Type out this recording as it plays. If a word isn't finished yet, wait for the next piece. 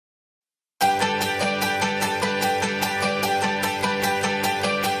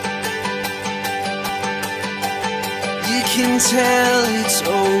can tell it's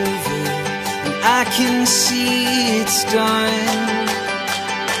over, and I can see it's done.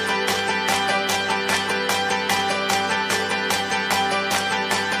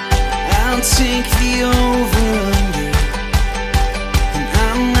 I'll take the over-under, and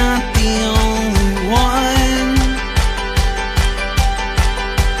I'm not the only one.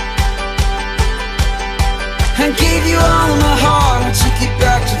 I gave you all of my heart, I took it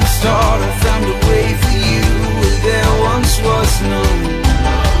back to the start. I found a way for you where there once was none.